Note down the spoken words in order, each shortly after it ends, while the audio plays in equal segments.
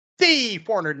The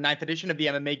 409th edition of the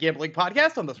MMA Gambling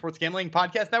Podcast on the Sports Gambling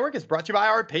Podcast Network is brought to you by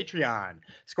our Patreon.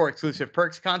 Score exclusive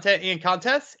perks, content, and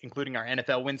contests, including our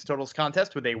NFL wins totals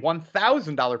contest with a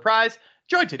 $1,000 prize.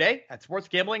 Join today at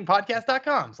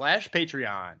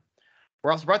sportsgamblingpodcast.com/Patreon.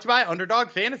 We're also brought to you by Underdog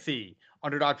Fantasy.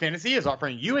 Underdog Fantasy is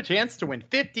offering you a chance to win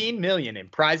 $15 million in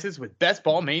prizes with Best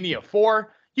Ball Mania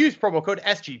 4. Use promo code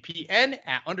SGPN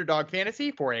at Underdog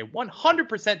Fantasy for a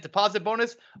 100% deposit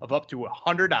bonus of up to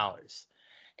 $100.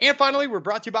 And finally, we're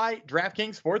brought to you by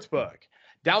DraftKings Sportsbook.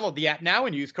 Download the app now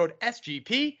and use code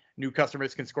SGP. New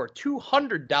customers can score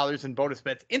 $200 in bonus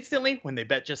bets instantly when they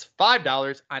bet just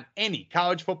 $5 on any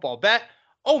college football bet,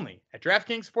 only at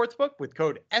DraftKings Sportsbook with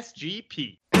code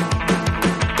SGP.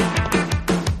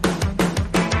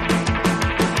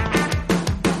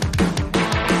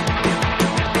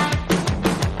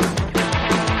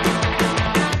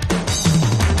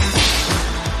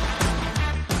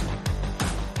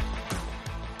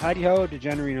 Howdy ho,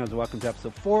 Degenerinos. Welcome to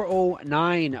episode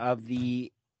 409 of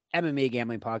the MMA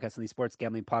Gambling Podcast on the Sports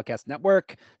Gambling Podcast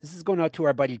Network. This is going out to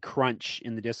our buddy Crunch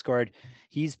in the Discord.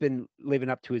 He's been living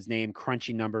up to his name,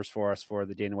 crunching numbers for us for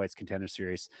the Dana White's Contender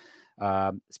Series,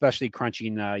 especially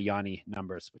crunching Yanni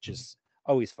numbers, which is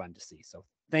always fun to see. So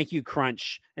thank you,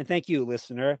 Crunch. And thank you,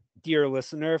 dear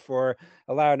listener, for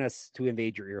allowing us to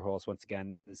invade your ear holes once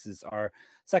again. This is our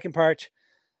second part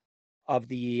of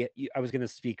I was going to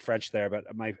speak French there, but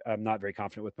I'm not very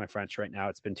confident with my French right now.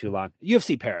 It's been too long.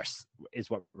 UFC Paris is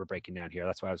what we're breaking down here.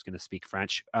 That's why I was going to speak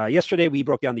French. Yesterday, we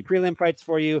broke down the prelim fights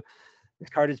for you. This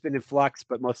card has been in flux,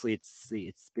 but mostly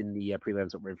it's been the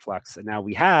prelims that were in flux. And now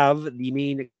we have the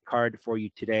main card for you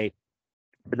today,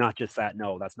 but not just that.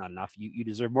 No, that's not enough. You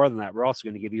deserve more than that. We're also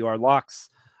going to give you our locks,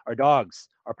 our dogs,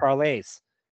 our parlays,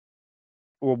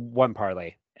 or one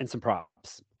parlay, and some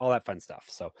props, all that fun stuff.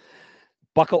 So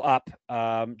buckle up.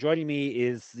 Joining me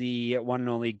is the one and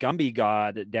only Gumby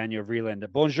God, Daniel Vreeland.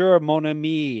 Bonjour, mon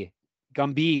ami.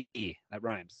 Gumby. That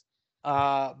rhymes.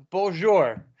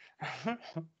 Bonjour.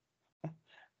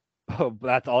 Oh,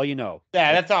 that's all you know.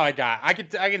 Yeah, that's all I got. I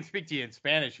can speak to you in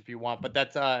Spanish if you want, but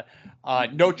that's Noche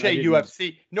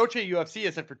UFC. Noche UFC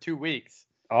isn't for 2 weeks.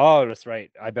 Oh, that's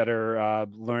right. I better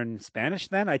learn Spanish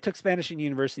then. I took Spanish in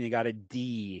university and got a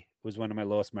D. It was one of my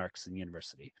lowest marks in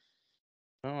university.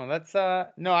 Oh, that's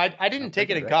no, I didn't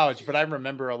take it in college, but I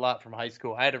remember a lot from high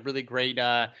school. I had a really great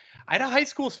I had a high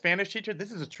school Spanish teacher.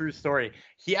 This is a true story.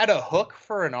 He had a hook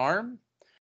for an arm.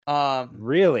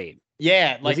 Really?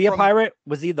 Yeah. Was he a pirate?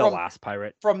 Was he the last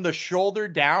pirate? From the shoulder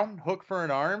down, hook for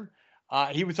an arm.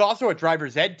 He was also a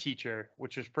driver's ed teacher,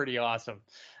 which was pretty awesome.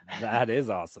 That is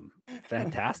awesome.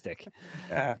 Fantastic.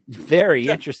 Yeah. Very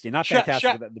interesting. Not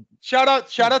fantastic. Shout out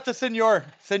to Senor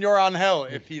Angel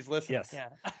if he's listening. Yes. Yeah.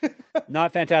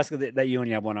 Not fantastic that you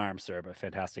only have one arm, sir, but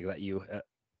fantastic that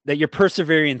you're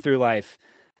persevering through life.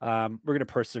 We're going to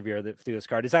persevere through this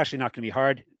card. It's actually not going to be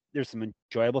hard. There's some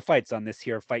enjoyable fights on this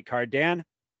here fight card, Dan.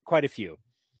 Quite a few.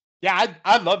 Yeah,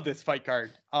 I love this fight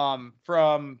card.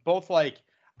 From both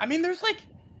there's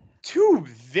two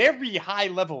very high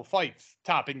level fights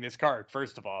topping this card.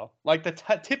 First of all, like the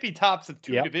tippy tops of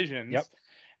two divisions. Yep.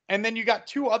 And then you got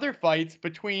two other fights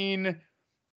between,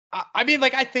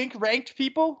 I think ranked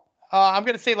people. I'm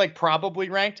going to say probably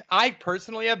ranked. I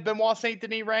personally have Benoit Saint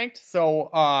Denis ranked. So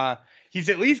he's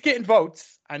at least getting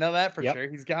votes. I know that for sure.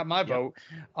 He's got my vote.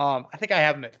 I think I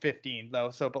have him at 15 though.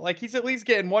 So, but he's at least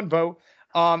getting one vote.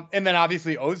 And then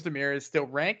obviously Ozdemir is still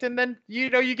ranked. And then,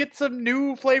 you get some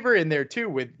new flavor in there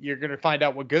too you're going to find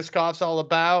out what Guskov's all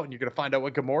about and you're going to find out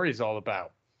what Gamori's all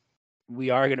about. We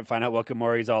are going to find out what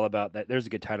Gamori's all about. There's a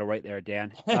good title right there,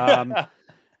 Dan.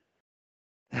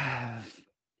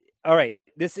 All right.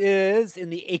 This is in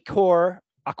the Accor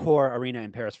Arena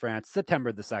in Paris, France,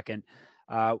 September the 2nd.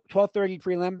 12:30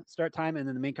 prelim start time, and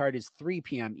then the main card is 3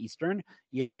 p.m. Eastern,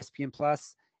 ESPN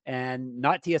Plus, and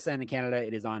not TSN in Canada.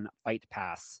 It is on Fight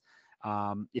Pass.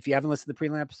 If you haven't listened to the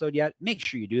prelim episode yet, make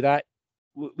sure you do that.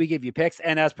 We give you picks,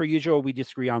 and as per usual, we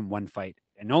disagree on one fight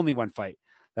and only one fight.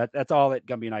 That's all that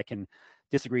Gumby and I can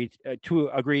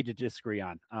agree to disagree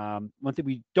on. One thing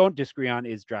we don't disagree on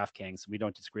is DraftKings. We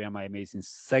don't disagree on my amazing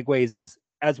segues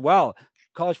as well.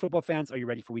 College football fans, are you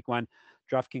ready for week 1?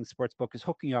 DraftKings Sportsbook is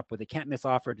hooking you up with a can't-miss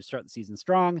offer to start the season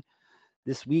strong.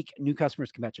 This week, new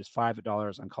customers can bet just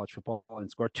 $5 on college football and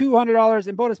score $200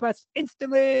 in bonus bets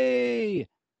instantly.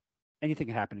 Anything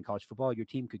can happen in college football. Your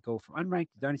team could go from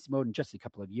unranked to dynasty mode in just a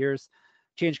couple of years.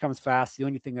 Change comes fast. The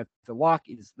only thing that's the lock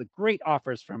is the great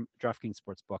offers from DraftKings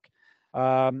Sportsbook.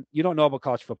 You don't know about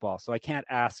college football, so I can't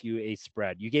ask you a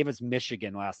spread. You gave us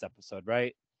Michigan last episode,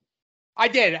 right? I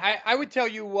did. I would tell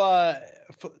you, I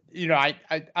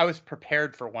was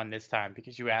prepared for one this time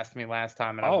because you asked me last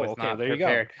time and I Oh, was okay. Well, not there you go.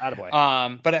 prepared.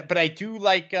 Attaboy. But I do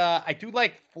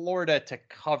like Florida to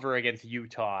cover against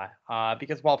Utah.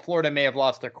 Because while Florida may have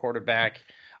lost their quarterback,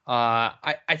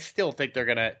 I still think they're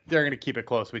gonna keep it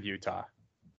close with Utah.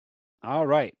 All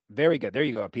right. Very good. There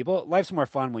you go, people. Life's more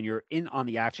fun when you're in on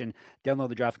the action. Download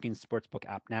the DraftKings Sportsbook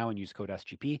app now and use code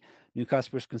SGP. New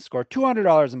customers can score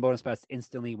 $200 in bonus bets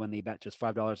instantly when they bet just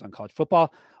 $5 on college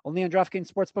football. Only on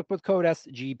DraftKings Sportsbook with code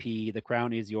SGP. The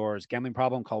crown is yours. Gambling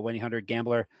problem? Call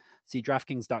 1-800-GAMBLER. See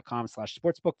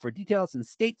DraftKings.com/sportsbook for details and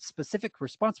state-specific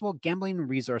responsible gambling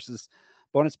resources.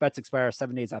 Bonus bets expire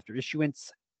 7 days after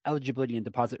issuance. Eligibility and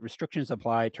deposit restrictions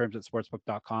apply. Terms at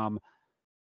sportsbook.com.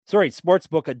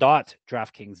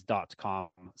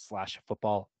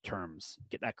 Sportsbook.draftkings.com/football terms.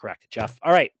 Get that correct, Jeff.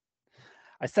 All right.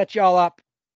 I set you all up.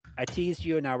 I teased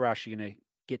you, and now we're actually going to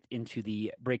get into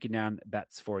the breaking down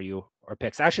bets for you or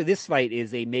picks. Actually, this fight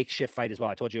is a makeshift fight as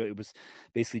well. I told you it was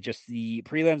basically just the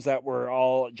prelims that were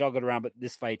all juggled around, but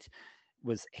this fight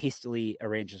was hastily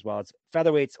arranged as well. It's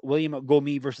featherweights William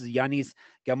Gomi versus Yanis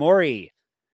Gamori,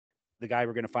 the guy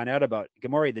we're going to find out about.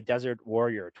 Gamori, the Desert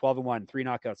Warrior, 12-1, 3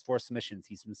 knockouts, 4 submissions.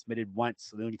 He's been submitted once.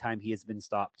 So the only time he has been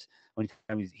stopped, only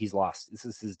time he's lost. This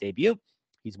is his debut.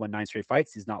 He's won 9 straight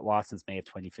fights. He's not lost since May of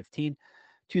 2015.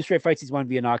 2 straight fights he's won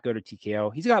via knockout or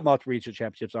TKO. He's got multiple regional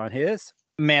championships on his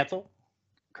mantle.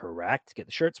 Correct. Get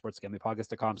the shirt,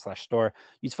 sportsgamblingpodcast.com/store.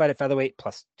 Use fight at featherweight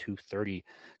plus 230.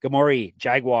 Gamori,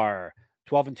 Jaguar,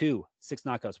 12-2, 6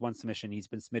 knockouts, 1 submission. He's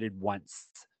been submitted once.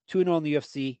 2-0 in the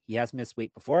UFC. He has missed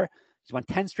weight before. He's won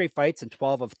 10 straight fights and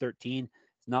 12 of 13. He's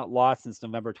not lost since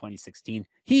November 2016.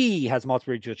 He has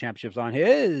multiple regional championships on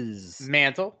his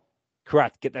mantle.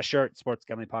 Correct. Get that shirt,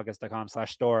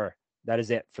 sportsgamblingpodcast.com/store. That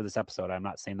is it for this episode. I'm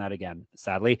not saying that again,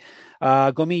 sadly.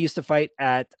 Gomi used to fight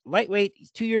at lightweight. He's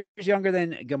 2 years younger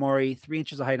than Gamori, 3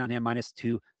 inches of height on him, minus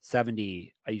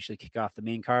 270. I usually kick off the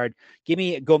main card. Give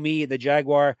me Gomi, the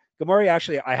Jaguar. Gamori,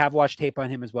 actually, I have watched tape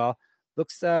on him as well.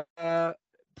 Looks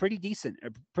pretty decent, a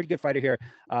pretty good fighter here.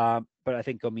 But I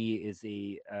think Gomi is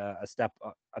a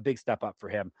big step up for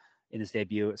him in his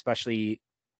debut, especially.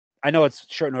 I know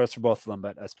it's short notice for both of them,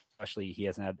 but especially he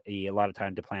hasn't had a lot of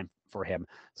time to plan for him.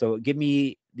 So give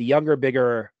me the younger,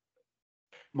 bigger,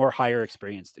 more higher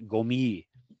experienced Gomi.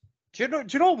 Do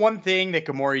you know one thing that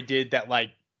Gamori did that like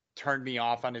turned me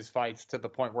off on his fights to the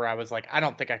point where I was like, I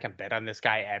don't think I can bet on this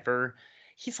guy ever.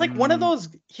 He's like one of those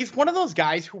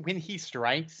guys who, when he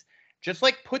strikes, just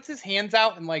like puts his hands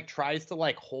out and like tries to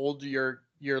like hold your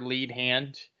lead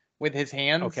hand with his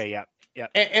hands. Okay, yeah.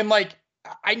 And like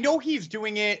I know he's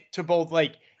doing it to both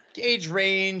like gauge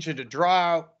range and to draw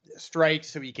out strikes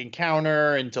so he can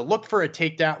counter and to look for a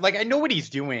takedown. Like I know what he's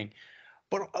doing,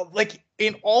 but like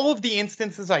in all of the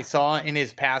instances I saw in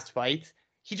his past fights,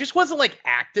 he just wasn't like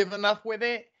active enough with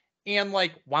it and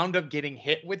like wound up getting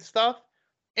hit with stuff.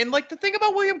 And like the thing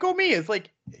about William Gomi is like,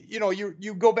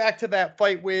 you go back to that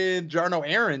fight with Jarno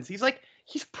Aarons. He's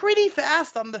pretty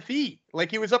fast on the feet.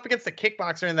 Like he was up against a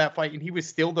kickboxer in that fight and he was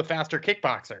still the faster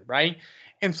kickboxer, right?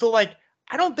 And so like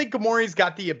I don't think Gamori's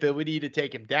got the ability to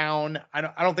take him down. I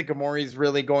don't think Gamori's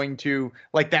really going to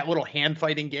like that little hand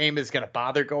fighting game is going to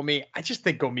bother Gomi. I just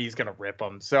think Gomi's going to rip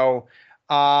him. So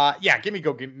yeah, give me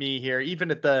Gomi here.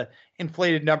 Even at the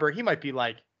inflated number, he might be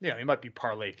like, he might be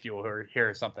parlay fuel here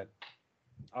or something.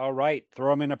 All right,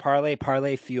 throw him in a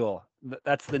parlay fuel.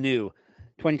 That's the new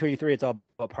 2023. It's all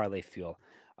about parlay fuel.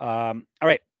 All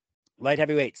right, light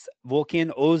heavyweights.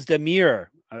 Volkan Ozdemir.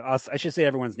 I should say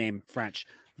everyone's name French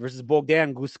versus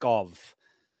Bogdan Guskov.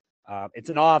 It's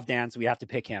an OV, Dan, so we have to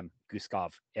pick him.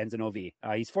 Guskov ends in OV.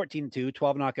 He's 14-2,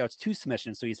 12 knockouts, 2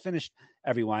 submissions, so he's finished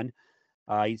everyone.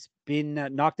 He's been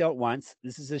knocked out once.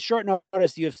 This is his short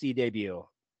notice UFC debut.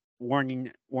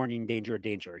 Warning,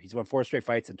 danger. He's won 4 straight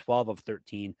fights and 12 of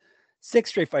 13. 6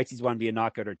 straight fights he's won via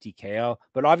knockout or TKO.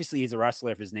 But obviously he's a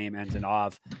wrestler if his name ends in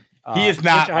OV. He is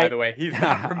not, by the way. He's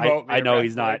not remotely. I know wrestler,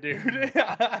 he's not, dude.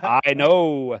 I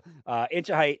know. Inch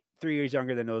of height, 3 years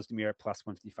younger than Ozdemir, plus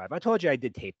 155. I told you I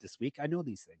did tape this week. I know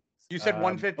these things. You said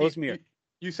 150. Ozdemir.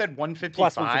 You said 155.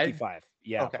 Plus 155.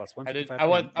 Yeah, okay. plus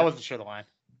 155. I wasn't sure the line.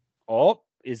 Oh,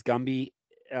 is Gumby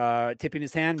tipping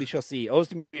his hand? We shall see.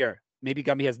 Ozdemir. Maybe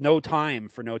Gumby has no time.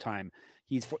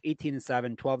 He's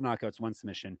 18-7, 12 knockouts, 1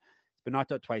 submission. He's been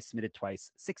knocked out twice, submitted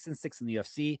twice. 6-6 in the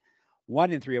UFC.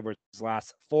 1-3 over his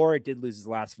last 4. Did lose his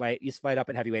last fight. He used to fight up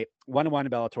at heavyweight. 1-1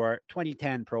 in Bellator.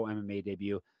 2010 pro MMA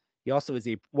debut. He also was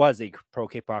a pro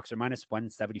kickboxer, minus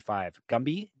 175.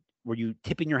 Gumby, were you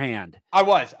tipping your hand? I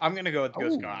was. I'm going to go with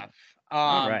Guskov.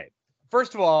 All right.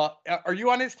 First of all, are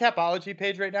you on his Tapology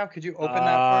page right now? Could you open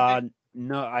that for me?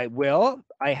 No, I will.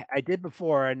 I did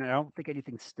before, and I don't think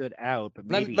anything stood out, but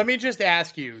Let maybe. me just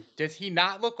ask you: does he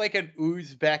not look like an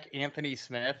Uzbek Anthony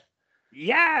Smith?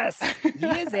 Yes, he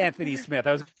is Anthony Smith.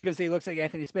 I was going to say he looks like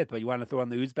Anthony Smith, but you want to throw on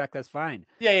the Uzbek? That's fine.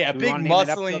 Yeah, Do we want to name an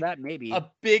episode of that? Maybe. a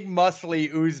big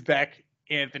muscly Uzbek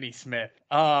Anthony Smith.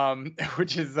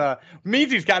 Which is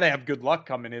means he's got to have good luck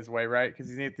coming his way, right? Because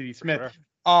he's Anthony For Smith.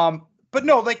 sure. But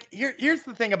no, like here's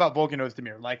the thing about Volkan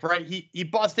Ozdemir. Like, right, he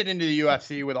busted into the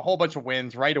UFC with a whole bunch of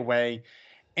wins right away,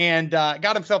 and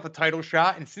got himself a title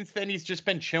shot. And since then, he's just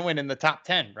been chilling in the top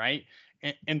 10, right?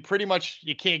 And pretty much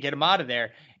you can't get him out of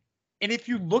there. And if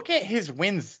you look at his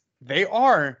wins, they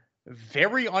are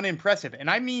very unimpressive. And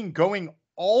I mean going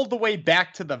all the way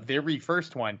back to the very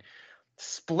first one.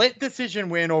 Split decision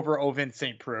win over Ovin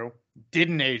St. Preux.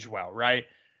 Didn't age well, right?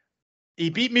 He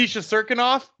beat Misha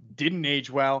Serkinov. Didn't age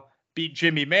well. Beat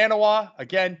Jimmy Manawa.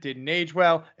 Again, didn't age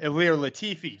well. Ilir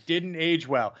Latifi. Didn't age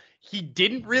well. He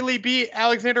didn't really beat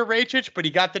Alexander Rakic, but he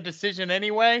got the decision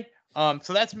anyway.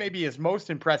 So that's maybe his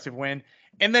most impressive win.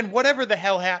 And then whatever the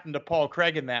hell happened to Paul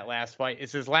Craig in that last fight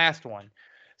is his last one.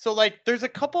 So like, there's a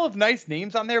couple of nice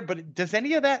names on there, but does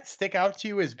any of that stick out to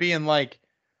you as being like,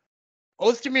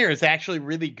 Ozdemir is actually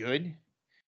really good?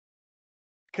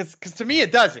 Because to me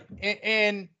it doesn't,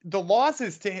 and the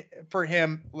losses for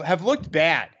him have looked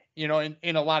bad. In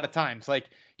a lot of times, like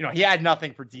he had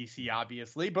nothing for DC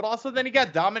obviously, but also then he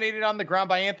got dominated on the ground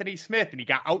by Anthony Smith, and he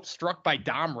got outstruck by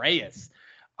Dom Reyes.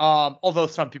 Although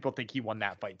some people think he won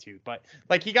that fight too, but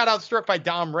like he got outstruck by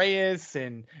Dom Reyes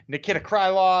and Nikita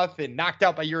Krylov and knocked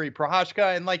out by Yuri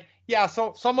Prohashka, and like yeah,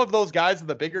 so some of those guys are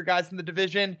the bigger guys in the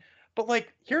division, but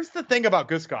like here's the thing about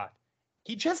Guskov,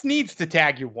 he just needs to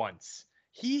tag you once.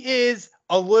 He is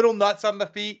a little nuts on the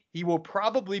feet. He will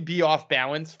probably be off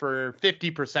balance for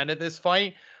 50% of this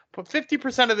fight, but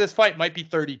 50% of this fight might be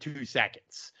 32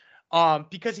 seconds.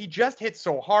 Because he just hits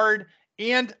so hard.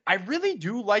 And I really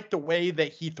do like the way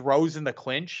that he throws in the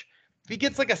clinch. If he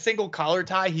gets like a single collar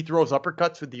tie, he throws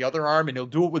uppercuts with the other arm, and he'll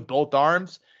do it with both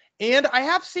arms. And I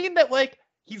have seen that like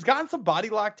he's gotten some body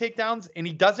lock takedowns, and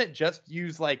he doesn't just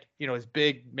use like his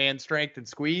big man strength and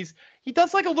squeeze. He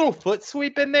does like a little foot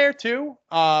sweep in there too,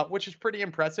 which is pretty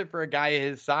impressive for a guy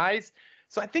his size.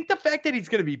 So I think the fact that he's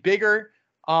going to be bigger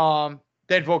than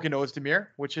Volkan Ozdemir,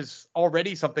 which is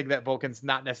already something that Volkan's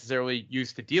not necessarily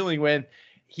used to dealing with,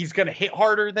 he's going to hit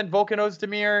harder than Volkan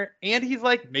Ozdemir, and he's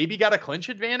like maybe got a clinch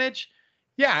advantage.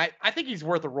 Yeah, I think he's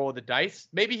worth a roll of the dice.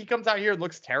 Maybe he comes out here and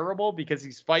looks terrible because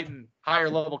he's fighting higher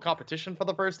level competition for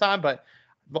the first time, but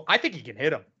I think he can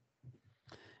hit him.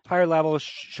 Higher level,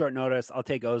 short notice. I'll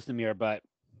take Ozdemir, but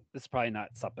this is probably not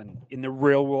something in the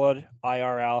real world,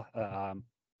 IRL.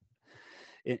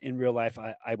 In real life,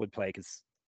 I would play because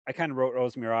I kind of wrote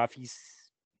Ozdemir off. He's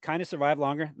kind of survived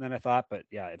longer than I thought, but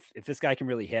yeah, if this guy can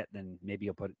really hit, then maybe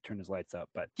he'll turn his lights up.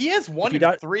 But he has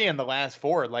 1-3 in the last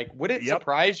 4. Like, would it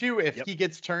surprise you if he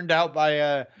gets turned out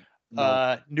by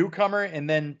a newcomer, and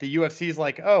then the UFC is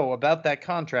like, oh, about that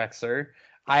contract, sir?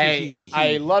 I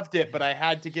loved it, but I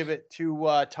had to give it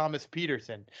to Thomas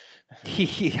Peterson.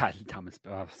 Yeah, Thomas.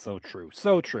 So true.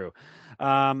 Still,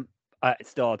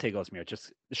 I'll take Ozdemir.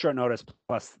 Just the short notice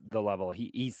plus the level.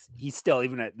 He's still,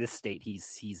 even at this state,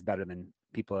 he's better than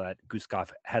people that Guskov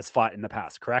has fought in the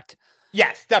past. Correct?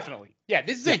 Yes, definitely. Yeah,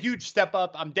 this is a huge step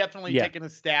up. I'm definitely taking a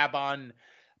stab on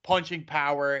punching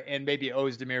power and maybe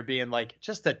Ozdemir being like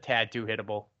just a tad too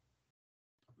hittable.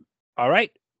 All right,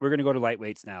 we're gonna go to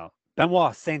lightweights now.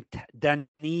 Benoit Saint Denis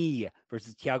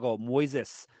versus Thiago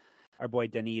Moises. Our boy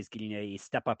Denis is getting a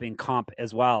step up in comp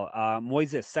as well.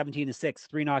 Moises 17-6,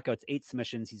 3 knockouts, 8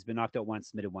 submissions. He's been knocked out once,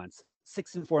 submitted once.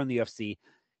 6-4 in the UFC.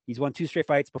 He's won 2 straight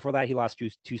fights. Before that, he lost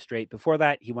 2 straight. Before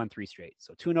that, he won 3 straight.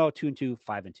 So 2-0, 2-2,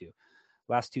 5-2.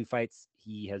 Last 2 fights,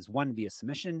 he has won via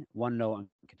submission, 1-0 on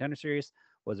Contender Series,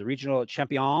 was a regional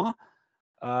champion.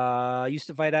 Used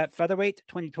to fight at featherweight,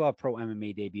 2012 pro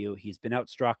MMA debut. He's been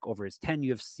outstruck over his 10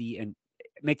 UFC and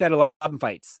make that 11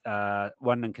 fights. 1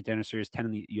 on Contender Series, 10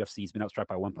 in the UFC. He's been outstruck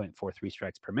by 1.43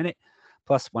 strikes per minute,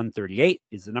 plus 138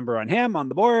 is the number on him on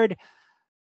the board.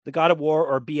 The God of War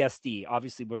or BSD.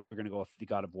 Obviously, we're going to go with the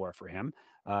God of War for him.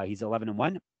 He's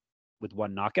 11-1 with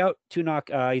 1 knockout, 2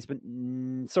 he's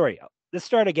been let's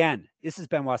start again. This is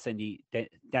Benoit Saint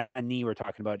Denis we're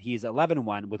talking about. He's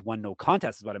 11-1 with 1 no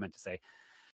contest is what I meant to say.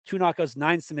 2 knockouts,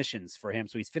 9 submissions for him.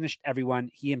 So he's finished everyone.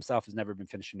 He himself has never been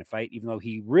finished in a fight, even though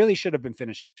he really should have been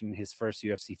finished in his first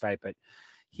UFC fight. But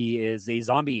he is a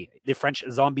zombie, the French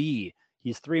zombie.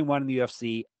 He's 3-1 in the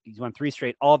UFC. He's won 3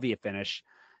 straight, all via finish.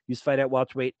 Used to fight at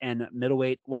welterweight and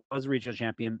middleweight. Was a regional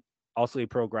champion. Also a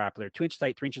pro grappler. 2 inches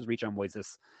height, 3 inches reach on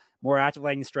Moises. More active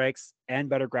lightning strikes and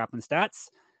better grappling stats.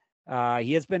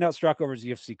 He has been outstruck over his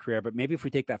UFC career, but maybe if we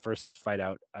take that first fight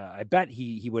out, I bet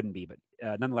he wouldn't be. But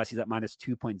nonetheless, he's at minus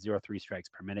 2.03 strikes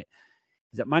per minute.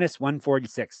 He's at minus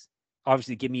 146.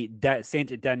 Obviously, give me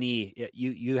Saint Denis.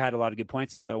 You had a lot of good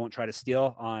points. So I won't try to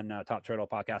steal on Top Turtle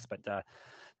podcast, but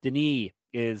Denis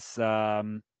is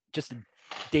just a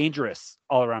dangerous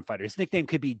all-around fighter. His nickname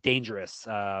could be Dangerous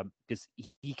because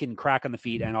he can crack on the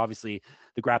feet, and obviously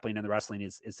the grappling and the wrestling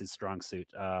is his strong suit,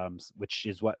 which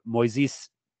is what Moises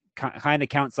kind of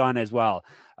counts on as well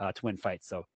to win fights.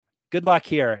 So good luck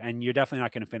here, and you're definitely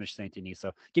not going to finish Saint Denis.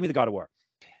 So give me the God of War.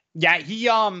 Yeah, he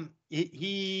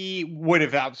would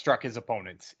have outstruck his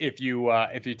opponents if you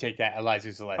take that Elizeu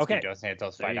Zaleski dos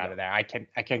Santos fight out of there. I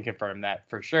can confirm that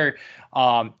for sure.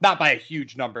 Not by a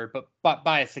huge number, but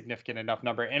by a significant enough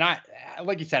number. And I,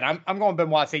 like you said, I'm going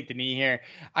Benoit Saint Denis here.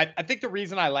 I think the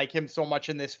reason I like him so much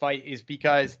in this fight is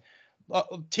because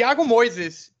Thiago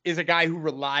Moises is a guy who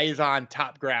relies on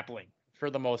top grappling for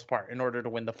the most part in order to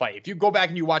win the fight. If you go back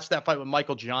and you watch that fight with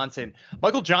Michael Johnson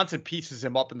pieces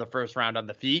him up in the first round on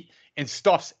the feet and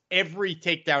stuffs every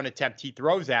takedown attempt he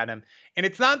throws at him. And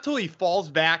it's not until he falls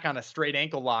back on a straight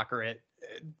ankle locker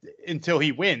until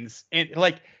he wins. And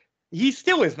like, he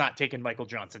still is not taking Michael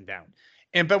Johnson down.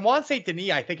 And Benoit Saint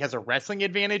Denis, I think, has a wrestling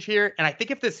advantage here. And I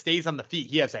think if this stays on the feet,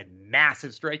 he has a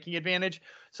massive striking advantage.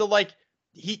 So like,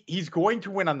 he's going to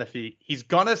win on the feet. He's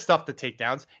going to stuff the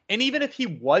takedowns. And even if he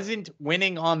wasn't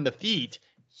winning on the feet,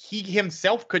 he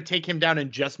himself could take him down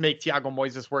and just make Thiago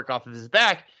Moises work off of his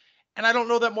back. And I don't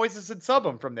know that Moises would sub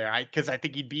him from there because I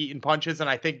think he'd be in punches, and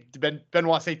I think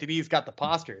Benoit Saint Denis got the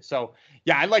posture. So,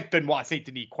 yeah, I like Benoit Saint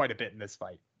Denis quite a bit in this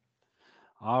fight.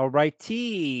 All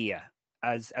righty.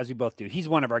 As we both do. He's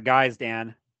one of our guys,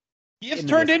 Dan. He has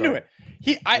turned into it.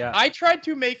 I tried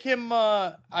to make him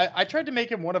I tried to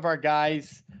make him one of our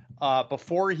guys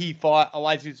before he fought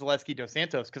Elizeu Zaleski dos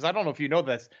Santos, because I don't know if you know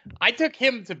this. I took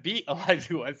him to beat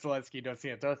Elizeu Zaleski dos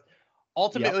Santos.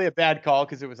 Ultimately a bad call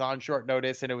because it was on short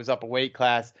notice and it was up a weight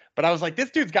class. But I was like, this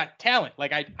dude's got talent.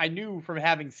 Like I knew from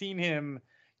having seen him,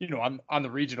 on the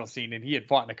regional scene, and he had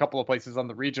fought in a couple of places on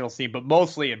the regional scene, but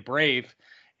mostly in Brave.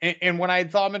 And when I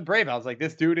saw him in Brave, I was like,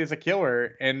 this dude is a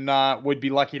killer and would be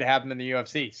lucky to have him in the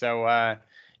UFC. So,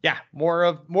 yeah,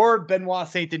 more Benoit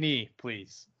Saint Denis,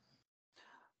 please.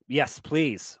 Yes,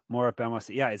 please. More of Benoit.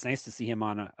 Yeah, it's nice to see him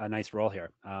on a nice roll here.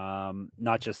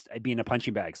 Not just being a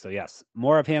punching bag. So, yes,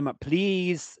 more of him,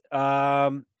 please.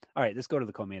 All right, let's go to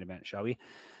the co-main event, shall we?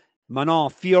 Manon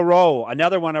Fiorot,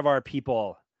 another one of our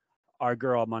people, our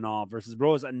girl Manon versus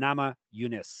Rose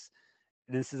Namajunas.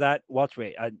 And this is at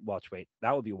welterweight.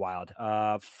 That would be wild.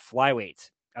 Flyweight.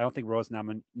 I don't think Rose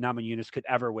Namajunas could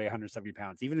ever weigh 170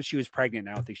 pounds. Even if she was pregnant,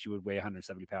 I don't think she would weigh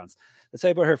 170 pounds. Let's tell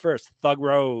you about her first. Thug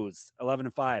Rose,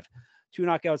 11-5. 2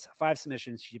 knockouts, 5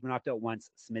 submissions. She's been knocked out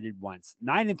once, submitted once.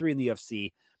 9-3 in the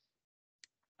UFC.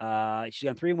 She's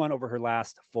gone 3-1 over her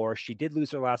last 4. She did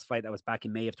lose her last fight. That was back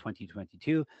in May of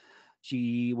 2022.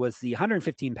 She was the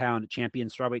 115-pound champion,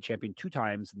 strawweight champion 2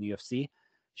 times in the UFC.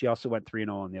 She also went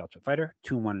 3-0 in the Ultimate Fighter,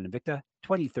 2-1 in Invicta,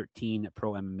 2013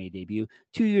 Pro MMA debut,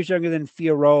 2 years younger than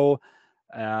Fiorot,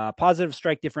 positive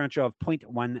strike differential of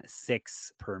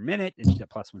 0.16 per minute, and she's at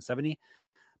plus 170.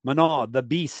 Manon, the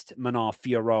beast, Manon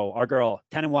Fiorot, our girl,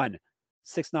 10-1,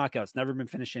 6 knockouts, never been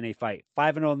finished in a fight,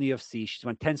 5-0 in the UFC. She's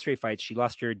won 10 straight fights. She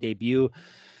lost her debut,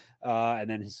 and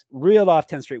then has reeled off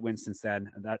 10 straight wins since then.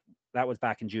 And that was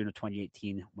back in June of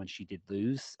 2018 when she did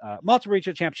lose. Multiple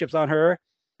regional championships on her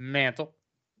mantle.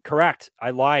 Correct.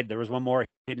 I lied. There was one more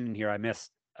hidden in here I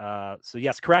missed. So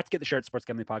yes, correct. Get the shirt,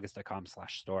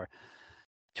 sportsgamblingpodcast.com/store.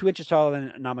 2 inches taller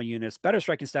than Namajunas. Better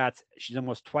striking stats. She's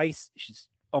almost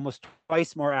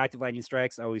twice more active landing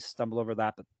strikes. I always stumble over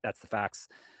that, but that's the facts.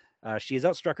 She has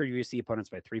outstruck her UFC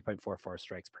opponents by 3.44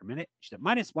 strikes per minute. She's at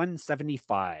minus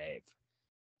 175.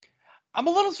 I'm a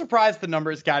little surprised the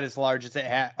numbers got as large as it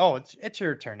had. Oh, it's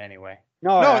your turn anyway.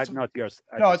 No, it's yours.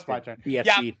 It's my turn.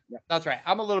 BFC. Yeah, that's right.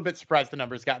 I'm a little bit surprised the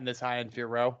numbers gotten this high in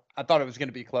Fiorot. I thought it was going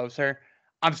to be closer.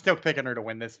 I'm still picking her to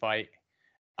win this fight.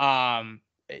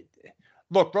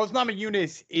 Look, Rose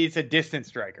Namajunas is a distance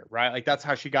striker, right? Like that's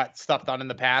how she got stuffed on in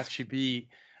the past. She beat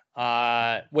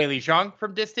Weili Zhang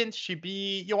from distance. She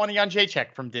beat Joanna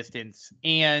Jędrzejczyk from distance.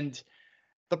 And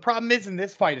the problem is in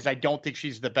this fight is I don't think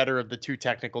she's the better of the 2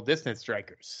 technical distance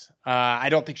strikers. I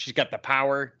don't think she's got the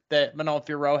power that Manon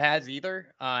Fiorot has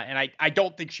either. And I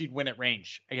don't think she'd win at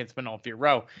range against Manon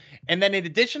Fiorot. And then in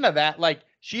addition to that, like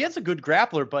she has a good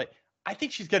grappler, but I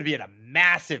think she's going to be at a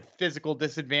massive physical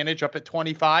disadvantage up at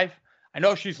 25. I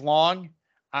know she's long.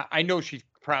 I know she's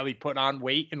probably put on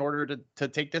weight in order to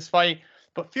take this fight.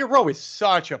 But Fiorot is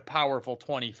such a powerful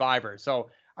 25er. So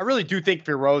I really do think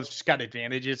Fiorot's just got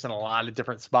advantages in a lot of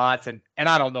different spots, and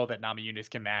I don't know that Namajunas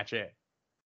can match it.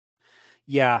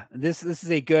 Yeah, this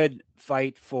is a good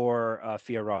fight for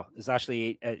Fiorot. It's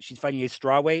actually she's fighting a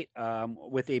strawweight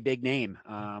with a big name,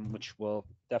 which will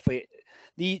definitely.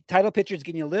 The title picture is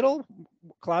getting a little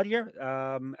cloudier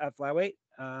at flyweight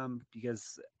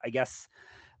because I guess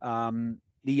the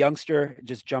youngster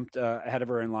just jumped ahead of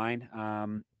her in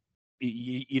line.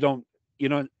 You don't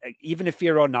even if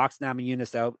Fiorot knocks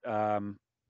Namajunas out,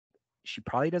 she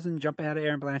probably doesn't jump ahead of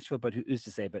Erin Blanchfield, but who's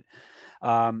to say? But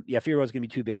yeah, Fiorot is going to be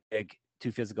too big,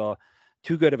 too physical,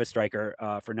 too good of a striker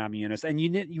for Namajunas, and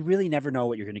you really never know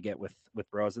what you're going to get with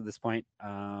Rose at this point.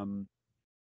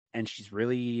 And she's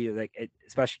really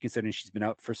especially considering she's been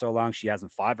out for so long, she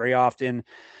hasn't fought very often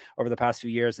over the past few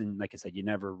years, and like I said, you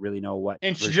never really know what.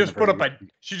 And she just put up a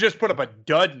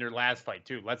dud in her last fight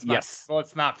too. Let's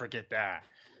not forget that.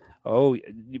 Oh,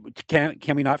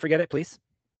 can we not forget it, please?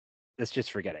 Let's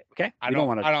just forget it, okay? I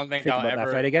don't think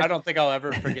I'll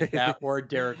ever forget that or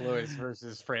Derek Lewis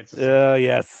versus Francis.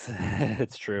 Yes,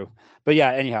 it's true. But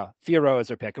yeah, anyhow, Fiorot is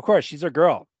her pick. Of course, she's her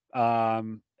girl.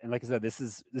 And like I said, this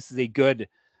is a good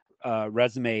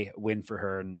resume win for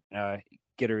her and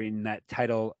get her in that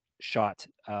title shot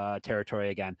territory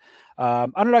again.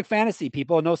 Underdog fantasy,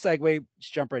 people, no segue,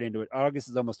 just jump right into it. August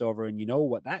is almost over, and you know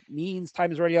what that means.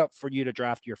 Time is already up for you to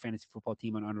draft your fantasy football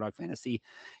team on Underdog Fantasy.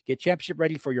 Get championship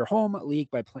ready for your home league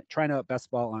by trying out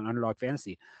best ball on Underdog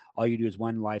Fantasy. All you do is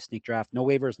one live sneak draft, no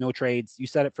waivers, no trades. You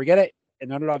said it, forget it,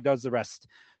 and Underdog does the rest.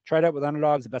 Try it out with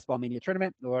Underdog's Best Ball Mania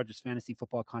Tournament, the largest fantasy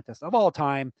football contest of all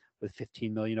time, with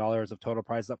 $15 million of total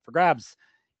prizes up for grabs,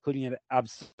 including an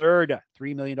absurd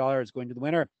 $3 million going to the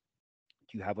winner.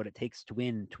 Do you have what it takes to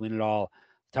win it all?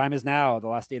 The time is now. The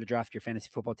last day to draft your fantasy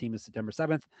football team is September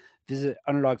 7th. Visit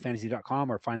underdogfantasy.com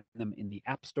or find them in the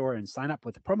App Store and sign up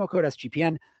with the promo code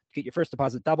SGPN to get your first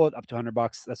deposit doubled up to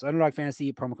 $100. That's Underdog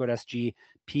Fantasy, promo code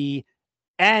SGPN.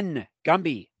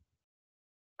 Gumby,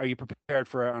 are you prepared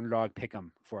for an Underdog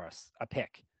pick'em for us? A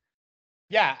pick?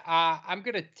 Yeah, I'm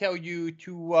gonna tell you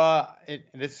to.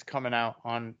 This is coming out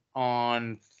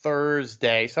on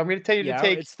Thursday, so I'm gonna tell you to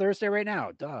take. It's Thursday right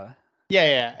now. Duh.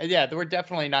 Yeah. We're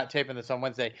definitely not taping this on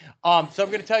Wednesday. So I'm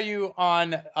going to tell you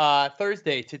on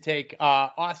Thursday to take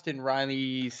Austin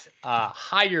Riley's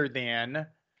higher than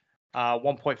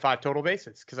 1.5 total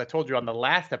bases, because I told you on the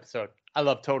last episode I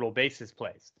love total bases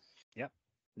plays. Yep,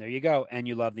 there you go, and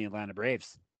you love the Atlanta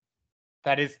Braves.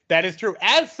 That is true.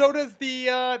 As so does the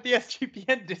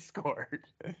SGPN Discord.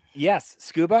 Yes,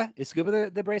 Scuba is Scuba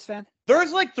the Braves fan.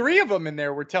 There's like 3 of them in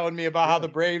there. Were telling me about how the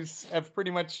Braves have pretty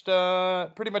much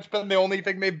been the only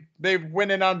thing they've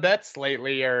winning on bets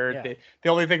lately, or the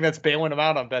only thing that's bailing them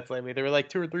out on bets lately. There were like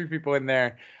 2 or 3 people in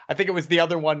there. I think it was the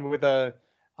other one with a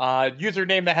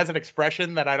username that has an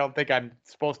expression that I don't think I'm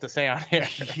supposed to say on here.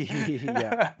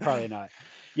 Yeah, probably not.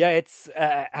 Yeah, it's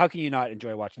how can you not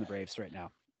enjoy watching the Braves right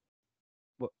now?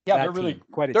 Well, yeah, they're really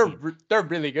quite a team. They're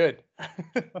really good.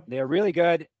 They are really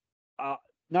good.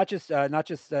 Not just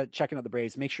checking out the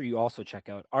Braves. Make sure you also check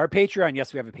out our Patreon.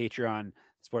 Yes, we have a Patreon,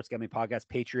 Sports Gambling Podcast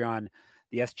Patreon,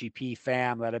 the SGP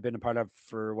fam that I've been a part of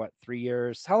for 3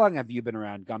 years. How long have you been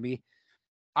around, Gumby?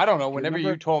 I don't know. Whenever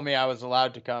you told me I was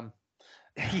allowed to come.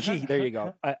 There you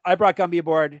go. I brought Gumby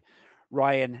aboard.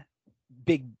 Ryan,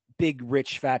 big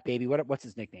rich fat baby. What's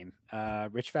his nickname?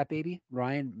 Rich fat baby.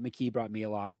 Ryan McKee brought me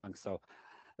along. So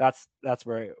that's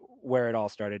where it all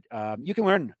started. You can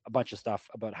learn a bunch of stuff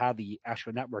about how the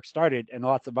actual network started and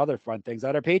lots of other fun things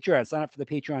at our Patreon. Sign up for the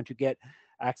Patreon to get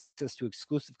access to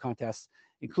exclusive contests,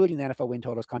 including the NFL Win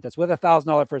Totals contest with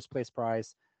 $1,000 first place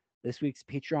prize. This week's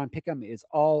Patreon pick'em is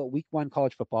all Week 1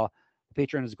 college football. The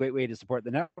Patreon is a great way to support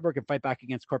the network and fight back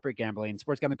against corporate gambling.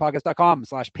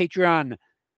 SportsGamblingPodcast.com/Patreon.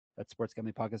 That's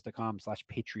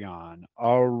SportsGamblingPodcast.com/Patreon.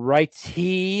 All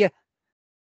righty.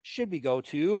 Should we go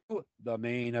to the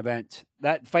main event?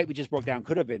 That fight we just broke down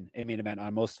could have been a main event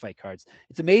on most fight cards.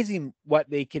 It's amazing what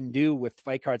they can do with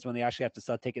fight cards when they actually have to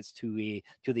sell tickets to the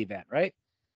event, right?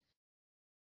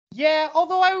 Yeah,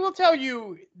 although I will tell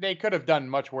you, they could have done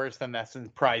much worse than that, since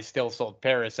Prize still sold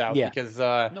Paris out, because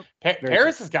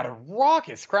Paris has got a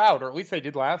raucous crowd, or at least they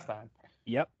did last time.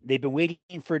 Yep, they've been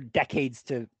waiting for decades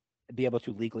to be able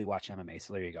to legally watch MMA.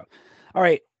 So there you go. All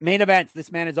right, main events.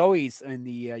 This man is always in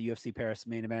the UFC Paris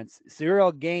main events.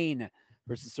 Cyril Gane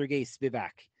versus Sergey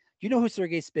Spivak. Do you know who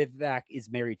Sergey Spivak is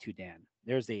married to, Dan?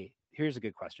 Here's a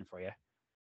good question for you.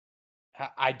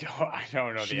 I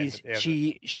don't know the answer.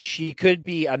 She could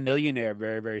be a millionaire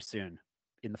very, very soon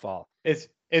in the fall. Is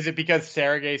it because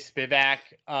Sergey Spivak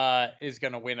is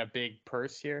going to win a big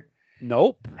purse here?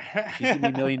 Nope. She's going to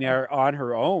be a millionaire on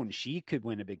her own. She could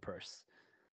win a big purse.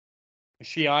 Is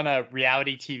she on a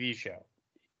reality TV show?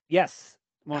 Yes.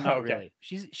 Well, not Okay. really.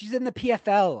 She's in the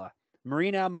PFL.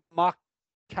 Marina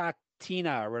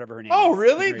Makatina or whatever her name Oh, is. He's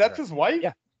really? married to That's her. his wife?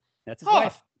 Yeah, that's his Huh.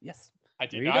 wife. Yes. I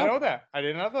There did you not go. know that. I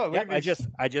did not know. Look Yep, at this.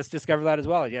 I just discovered that as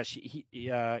well. Yeah,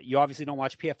 you obviously don't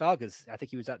watch PFL because I think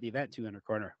he was at the event too in her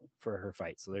corner for her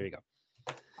fight. So there you go.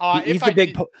 He's If the I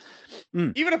big. did,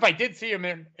 even if I did see him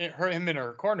in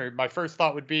her corner, my first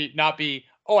thought would be not be,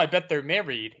 oh, I bet they're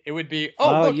married. It would be,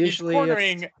 oh, Well, look, he's usually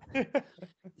cornering.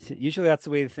 usually that's the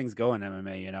way things go in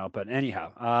MMA, But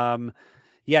anyhow,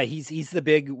 yeah, he's the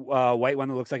big white one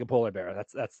that looks like a polar bear.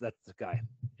 That's the guy.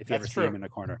 If you That's ever see true. him in a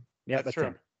corner, yeah, that's true.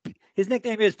 him. His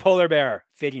nickname is Polar Bear.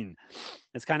 Fitting.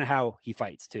 That's kind of how he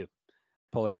fights too.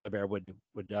 Polar Bear would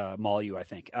maul you, I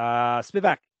think.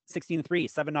 Spivak, 16-3,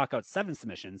 7 knockouts, 7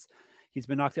 submissions. He's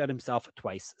been knocked out himself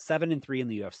twice, 7-3 in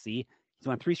the UFC. He's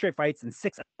won 3 straight fights and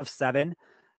 6 of 7.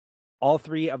 All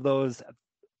 3 of those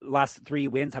last 3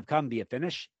 wins have come via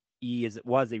finish. He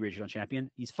was the regional champion.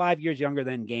 He's 5 years younger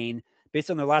than Gain. Based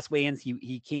on the last weigh-ins,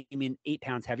 he came in 8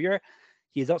 pounds heavier.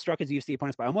 He has outstruck his UFC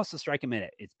opponents by almost a strike a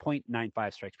minute. It's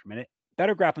 0.95 strikes per minute.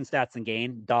 Better grappling stats than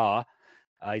Gain.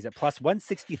 He's at plus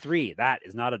 163. That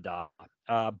is not a daw.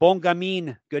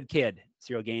 Bongamin, good kid.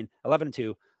 Cyril Gain,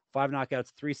 11-2, 5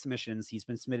 knockouts, 3 submissions. He's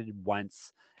been submitted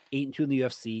once, 8-2 in the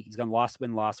UFC. He's gone loss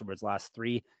over his last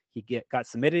 3. He got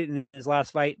submitted in his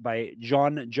last fight by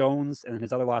John Jones, and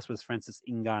his other loss was Francis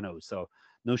Ngannou. So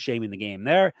no shame in the game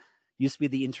there. Used to be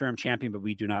the interim champion, but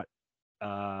we do not.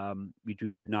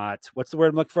 What's the word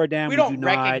I'm looking for, Dan? We don't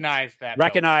recognize that.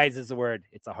 Recognize is the word.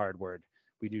 It's a hard word.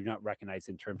 We do not recognize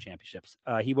interim championships.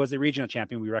 He was a regional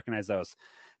champion. We recognize those.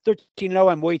 13-0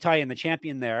 on Muay Thai and the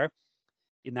champion there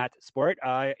in that sport.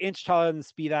 Inch taller than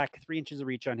Spivak, 3 inches of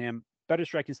reach on him, better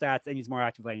striking stats, and he's more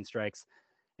active landing strikes.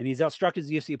 And he's outstruck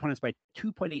his UFC opponents by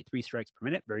 2.83 strikes per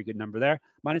minute. Very good number there.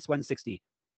 Minus 160.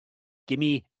 Give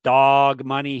me dog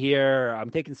money here.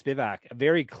 I'm taking Spivak. A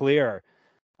very clear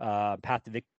path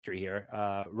to victory here.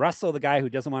 Russell, the guy who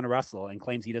doesn't want to wrestle and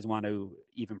claims he doesn't want to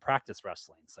even practice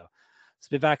wrestling. So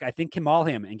Spivak, I think, can maul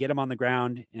him and get him on the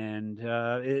ground. And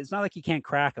it's not like he can't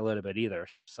crack a little bit either.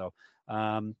 So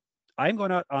I'm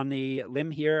going out on the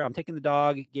limb here. I'm taking the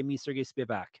dog. Give me Sergey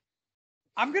Spivak.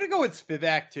 I'm going to go with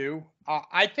Spivak too.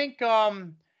 I think I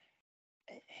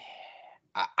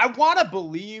want to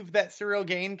believe that Cyril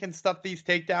Gain can stuff these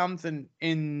takedowns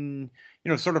and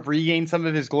sort of regain some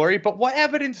of his glory. But what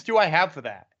evidence do I have for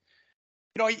that?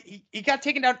 He got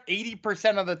taken down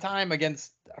 80% of the time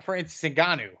against Francis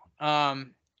Ngannou.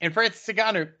 And Francis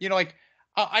Ngannou,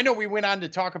 I know we went on to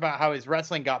talk about how his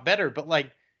wrestling got better, but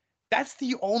that's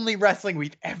the only wrestling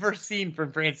we've ever seen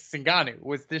from Francis Ngannou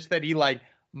was just that he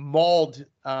mauled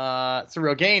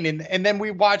Cyril Gain. And then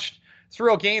we watched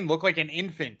Cyril Gain look like an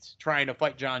infant trying to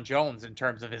fight John Jones in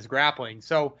terms of his grappling.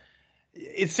 So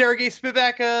is Sergey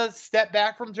Spivak a step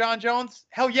back from John Jones?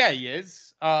 Hell yeah, he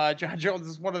is. John Jones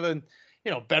is one of the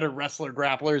better wrestler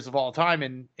grapplers of all time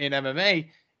in MMA.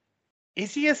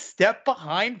 Is he a step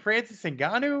behind Francis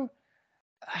Ngannou?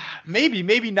 Maybe,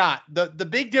 maybe not. The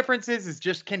big difference is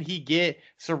just can he get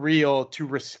Cyril to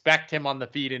respect him on the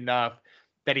feet enough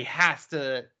that he has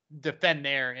to defend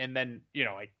there and then,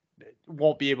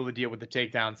 won't be able to deal with the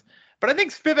takedowns. But I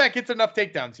think Spivak gets enough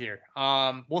takedowns here.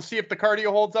 We'll see if the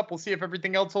cardio holds up. We'll see if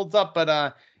everything else holds up.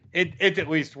 But it's at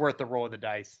least worth the roll of the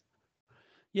dice.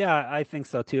 Yeah, I think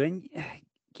so too. And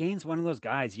Gain's one of those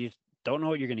guys, you don't know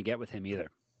what you're going to get with him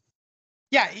either.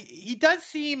 Yeah, he does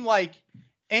seem like,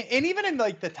 and even in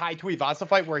the Tai Tuivasa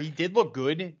fight where he did look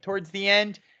good towards the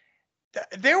end,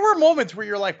 there were moments where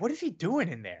you're like, what is he doing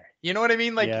in there? You know what I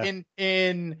mean?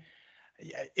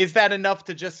 Is that enough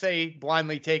to just say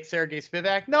blindly take Sergey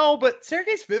Spivak? No, but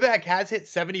Sergey Spivak has hit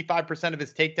 75% of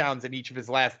his takedowns in each of his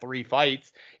last 3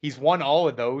 fights. He's won all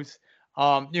of those.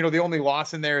 The only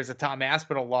loss in there is a Tom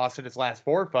Aspinall loss in his last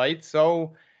 4 fights.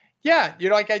 So, yeah,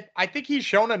 I think he's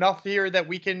shown enough here that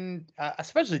we can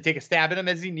especially take a stab at him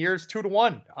as he nears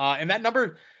 2-1. And that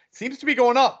number seems to be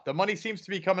going up. The money seems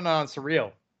to be coming on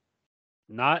Cyril.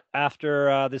 Not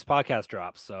after this podcast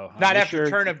drops. So not after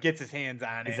Turnip gets his hands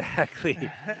on it. Exactly.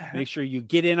 Make sure you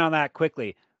get in on that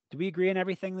quickly. Do we agree on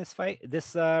everything this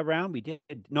round? We did.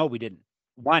 No, we didn't.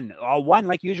 One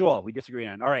like usual. We disagree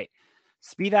on. All right.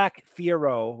 Spivak,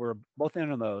 Fierro. We're both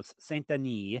in on those. Saint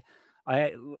Denis.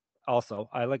 I like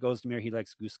Ozdemir. He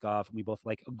likes Guskov. We both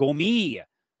like Gomi.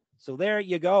 So there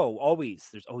you go.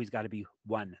 There's always got to be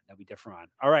one that we differ on.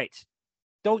 All right.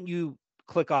 Don't you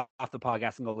click off the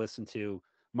podcast and go listen to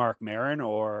Mark Maron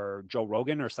or Joe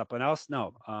Rogan or something else.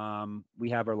 No, we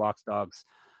have our locks, dogs,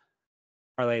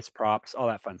 parlays, props, all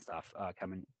that fun stuff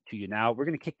coming to you now. We're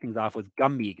going to kick things off with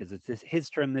Gumby because it's his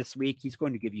turn this week. He's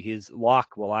going to give you his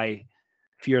lock while I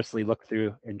fiercely look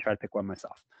through and try to pick one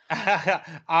myself.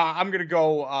 I'm going to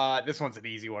go. This one's an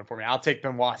easy one for me. I'll take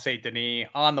Benoit Saint Denis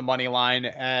on the money line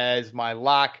as my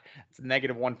lock. It's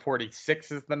negative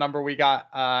 146 is the number we got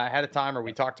ahead of time, or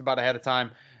we talked about ahead of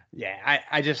time. Yeah,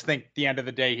 I just think the end of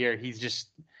the day here,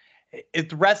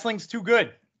 wrestling's too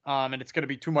good. And it's going to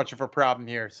be too much of a problem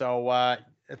here. So,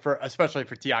 especially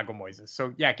for Thiago Moises.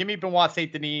 So, yeah, give me Benoit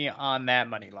Saint Denis on that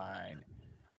money line.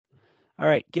 All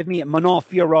right, give me Manon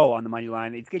Fiorot on the money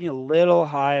line. It's getting a little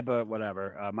high, but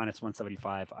whatever. Minus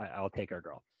 175. I'll take our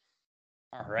girl.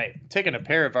 All right, taking a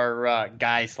pair of our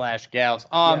guys/gals.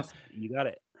 Yes, you got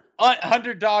it.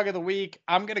 Underdog of the week.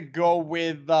 I'm gonna go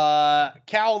with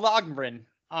Cal Logren.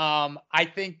 I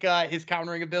think his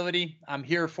countering ability. I'm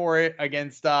here for it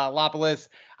against Lopoulos.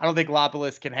 I don't think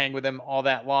Lopoulos can hang with him all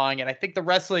that long, and I think the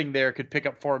wrestling there could pick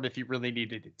up for him if he really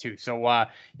needed it too. So,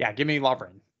 yeah, give me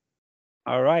Logren.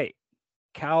 All right.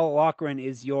 Cal Lochran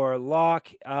is your lock.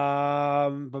 Do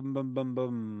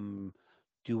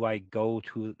I go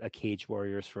to a Cage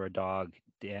Warriors for a dog?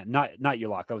 Yeah, not your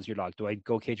lock. That was your dog. Do I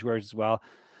go Cage Warriors as well?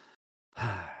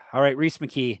 All right, Reese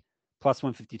McKee plus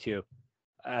 152.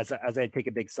 As I take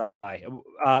a big sigh,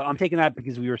 I'm taking that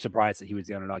because we were surprised that he was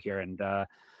the underdog here, and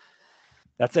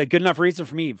that's a good enough reason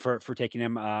for me for taking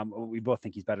him. We both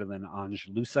think he's better than Ange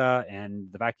Lusa,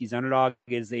 and the fact he's underdog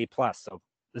is a plus. So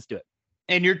let's do it.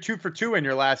 And you're 2 for 2 in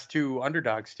your last two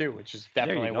underdogs too, which is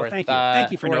definitely worth.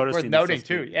 Thank you for noticing. Worth noting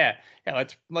too. Yeah.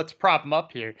 Let's prop them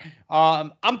up here.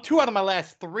 I'm 2 out of my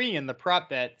last 3 in the prop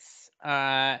bets.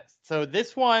 So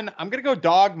this one I'm gonna go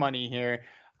dog money here.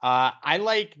 I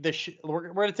like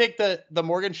we're gonna take the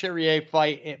Morgan Charrier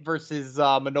fight versus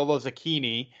Manolo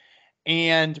Zucchini,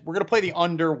 and we're gonna play the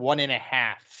under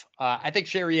 1.5. I think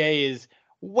Charrier is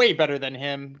way better than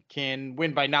him, can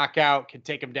win by knockout, can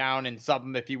take him down and sub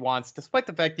him if he wants, despite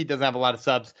the fact he doesn't have a lot of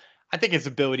subs. I think his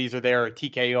abilities are there to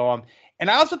TKO him. And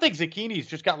I also think Zucchini's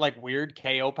just got like weird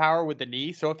KO power with the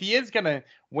knee. So if he is going to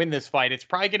win this fight, it's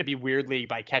probably going to be weirdly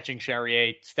by catching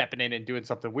Charrier, stepping in and doing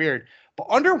something weird. But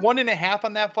under 1.5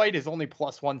 on that fight is only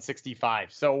plus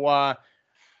 165. So I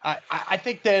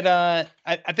think that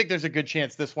I think there's a good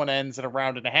chance this one ends at a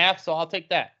round and a half. So I'll take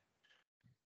that.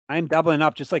 I'm doubling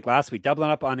up just like last week,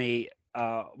 doubling up on a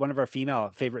one of our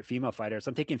favorite female fighters.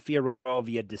 I'm taking Fiorot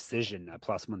via decision at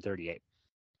plus 138.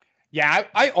 Yeah,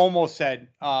 I almost said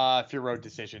Fiorot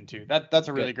decision too. That's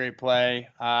a really great play.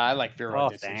 I like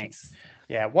Fiorot decision. Thanks.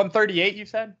 Yeah, 138 you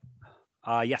said?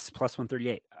 Yes, plus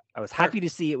 138. I was happy to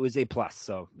see it was a plus.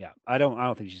 So yeah, I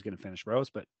don't think she's gonna finish Rose,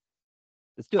 but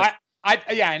let's do it.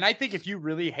 And I think if you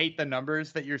really hate the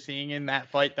numbers that you're seeing in that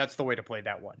fight, that's the way to play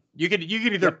that one. You could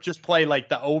either just play like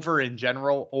the over in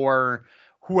general or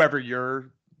whoever you're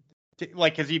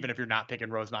like, because even if you're not picking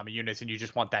Rose Namajunas and you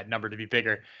just want that number to be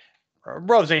bigger,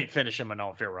 Rose ain't finishing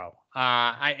Manon Fiorot.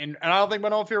 I don't think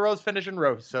Manon Fiorot's finishing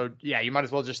Rose. So yeah, you might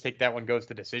as well just take that one goes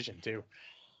to decision too.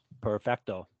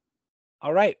 Perfecto.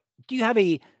 All right. Do you have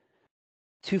a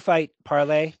 2-fight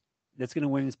parlay that's going to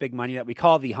win this big money that we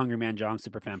call the Hungry Man John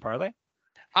Superfan Parlay?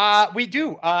 We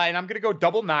do. And I'm going to go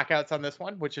double knockouts on this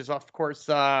one, which is, of course,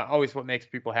 always what makes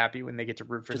people happy when they get to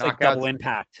root for just knockouts. Like double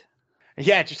impact.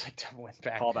 Yeah, just like double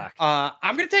impact. Callback.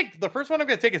 I'm going to take the first one I'm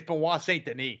going to take is Benoit Saint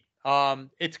Denis.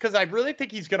 It's because I really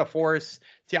think he's going to force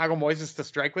Thiago Moises to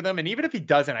strike with him. And even if he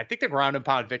doesn't, I think the ground and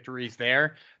pound victory is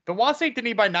there. Benoit Saint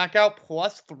Denis by knockout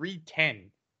plus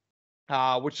 310,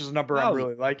 which is a number I'm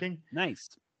really liking.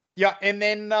 Nice. Yeah, and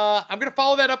then I'm going to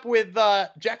follow that up with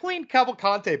Jacqueline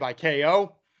Cavalcante by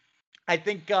KO. I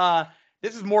think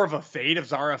this is more of a fade of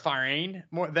Zara Farhane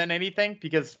more than anything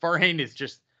because Farhane is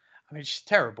just, she's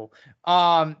terrible.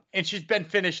 And she's been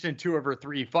finished in 2 of her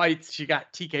 3 fights. She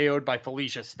got TKO'd by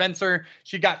Felicia Spencer.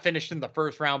 She got finished in the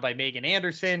first round by Megan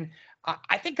Anderson.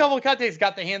 I think Cavalcante's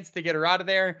got the hands to get her out of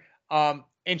there. And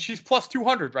she's plus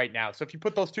 200 right now. So if you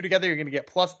put those two together, you're going to get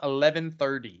plus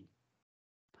 1130.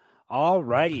 All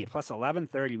righty, plus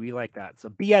 1130. We like that. So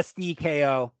BSD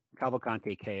KO,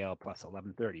 Cavalcante KO plus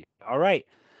 1130. All right.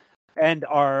 And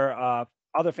our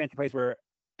other fancy plays were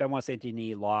Benoit Saint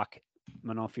Denis lock,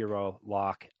 Manon Fiorot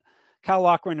lock, Cal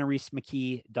Lochran and Reese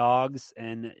McKee dogs,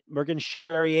 and Morgan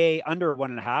Charrier under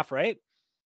 1.5, right?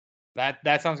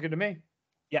 That sounds good to me.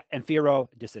 Yeah, and Fiorot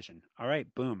decision. All right,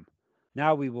 boom.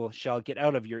 Now we shall get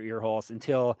out of your ear holes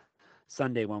until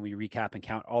Sunday when we recap and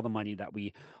count all the money that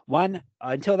we won.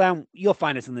 Until then, you'll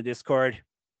find us in the Discord,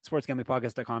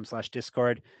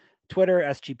 sportsgamblingpodcast.com/Discord, Twitter,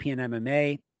 SGP and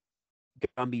MMA,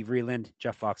 Gumby Vreeland,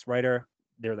 Jeff Fox Writer.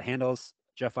 They're the handles.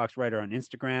 Jeff Fox Writer on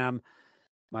Instagram.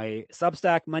 My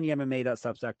Substack,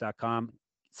 moneymma.substack.com.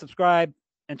 Subscribe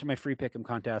enter my free pick'em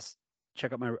contest.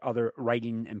 Check out my other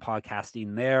writing and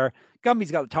podcasting there.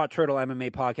 Gumby's got the Top Turtle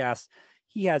MMA podcast.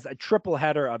 He has a triple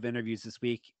header of interviews this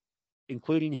week,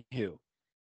 including who?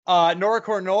 Nora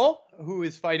Cornell, who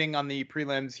is fighting on the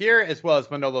prelims here, as well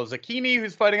as Manolo Zacchini,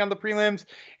 who's fighting on the prelims.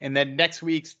 And then next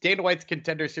week's Dana White's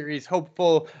Contender Series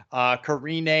hopeful,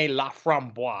 Karine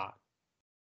Laframboise.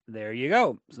 There you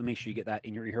go. So make sure you get that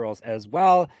in your ear holes as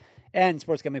well. And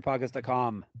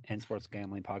sportsgamblingpodcast.com and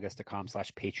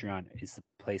sportsgamblingpodcast.com/Patreon is the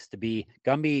place to be.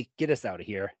 Gumby, get us out of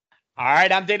here. All right,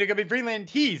 I'm Dana Gumby Freeland.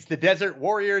 He's the Desert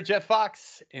Warrior, Jeff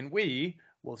Fox, and we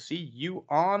will see you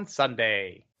on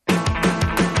Sunday.